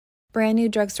Brand new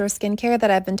drugstore skincare that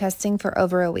I've been testing for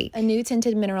over a week. A new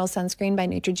tinted mineral sunscreen by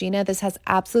Neutrogena. This has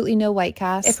absolutely no white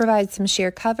cast. It provides some sheer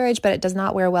coverage, but it does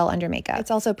not wear well under makeup.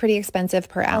 It's also pretty expensive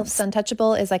per ounce.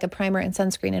 Suntouchable is like a primer and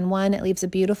sunscreen in one. It leaves a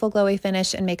beautiful glowy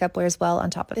finish and makeup wears well on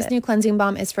top of it. This new cleansing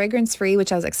balm is fragrance free,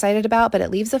 which I was excited about, but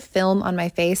it leaves a film on my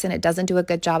face and it doesn't do a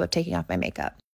good job of taking off my makeup.